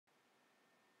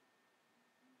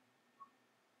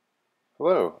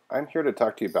Hello, I'm here to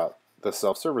talk to you about the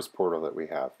self-service portal that we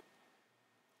have.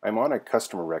 I'm on a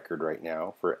customer record right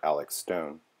now for Alex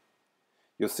Stone.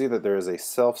 You'll see that there is a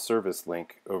self-service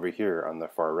link over here on the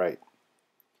far right.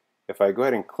 If I go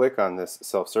ahead and click on this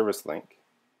self-service link,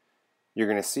 you're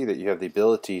going to see that you have the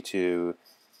ability to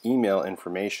email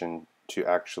information to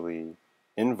actually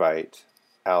invite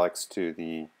Alex to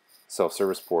the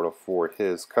self-service portal for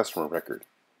his customer record.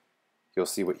 You'll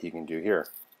see what he can do here.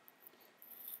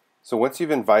 So once you've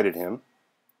invited him,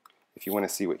 if you want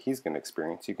to see what he's going to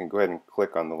experience, you can go ahead and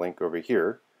click on the link over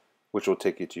here, which will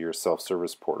take you to your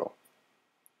self-service portal.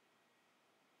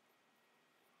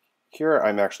 Here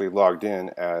I'm actually logged in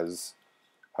as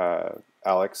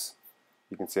Alex.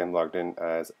 You can see I'm logged in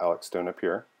as Alex Stone up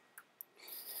here.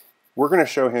 We're going to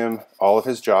show him all of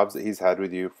his jobs that he's had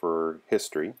with you for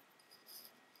history.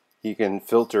 He can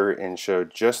filter and show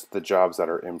just the jobs that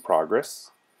are in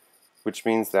progress, which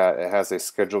means that it has a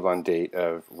scheduled on date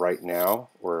of right now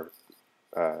or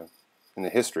in the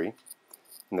history,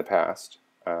 in the past,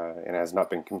 and has not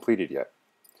been completed yet.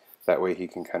 That way he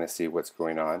can kind of see what's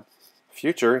going on.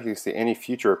 Future, he can see any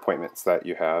future appointments that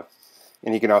you have,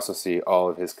 and he can also see all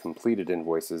of his completed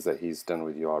invoices that he's done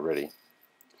with you already.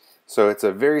 So it's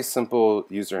a very simple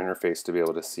user interface to be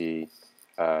able to see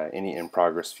any in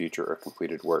progress, future, or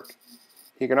completed work.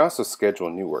 He can also schedule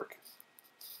new work.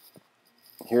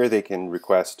 Here they can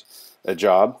request a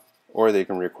job, or they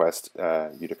can request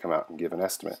you to come out and give an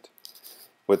estimate.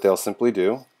 What they'll simply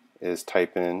do is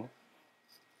type in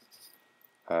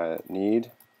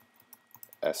need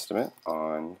estimate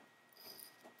on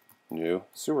new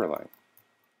sewer line.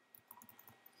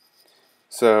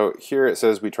 So here it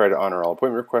says we try to honor all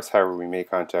appointment requests, however we may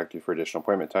contact you for additional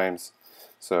appointment times.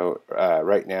 So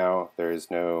right now there is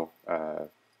no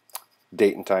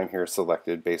date and time here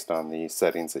selected based on the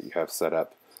settings that you have set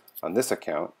up on this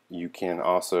account. You can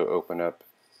also open up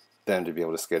them to be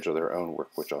able to schedule their own work,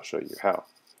 which I'll show you how.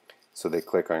 So they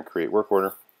click on create work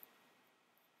order,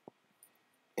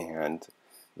 and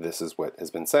this is what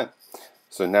has been sent.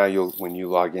 So now when you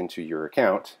log into your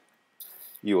account,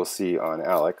 you will see on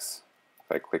Alex,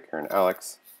 if I click here on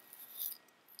Alex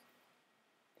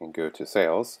and go to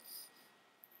sales,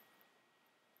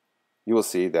 you will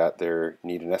see that they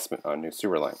need an estimate on new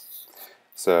sewer line.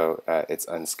 So it's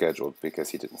unscheduled because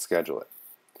he didn't schedule it.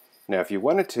 Now if you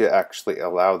wanted to actually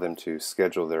allow them to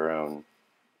schedule their own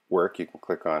work, you can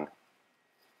click on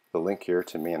the link here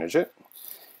to manage it.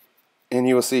 And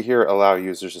you will see here allow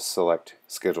users to select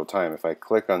schedule time. If I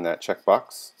click on that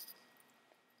checkbox,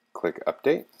 click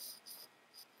update.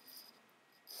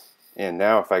 And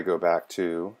now if I go back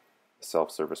to the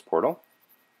self-service portal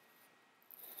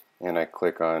and I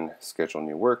click on schedule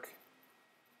new work,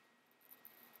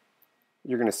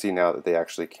 you're going to see now that they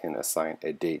actually can assign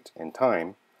a date and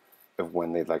time of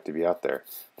when they'd like to be out there.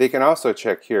 They can also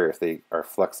check here if they are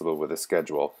flexible with a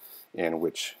schedule, in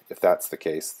which if that's the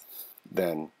case,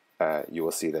 then you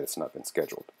will see that it's not been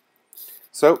scheduled.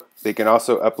 So they can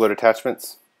also upload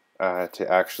attachments to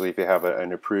actually, if you have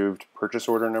an approved purchase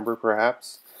order number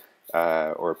perhaps,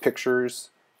 or pictures,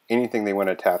 anything they want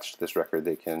to attach to this record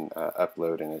they can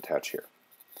upload and attach here.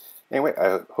 Anyway,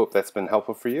 I hope that's been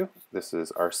helpful for you. This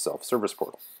is our self-service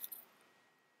portal.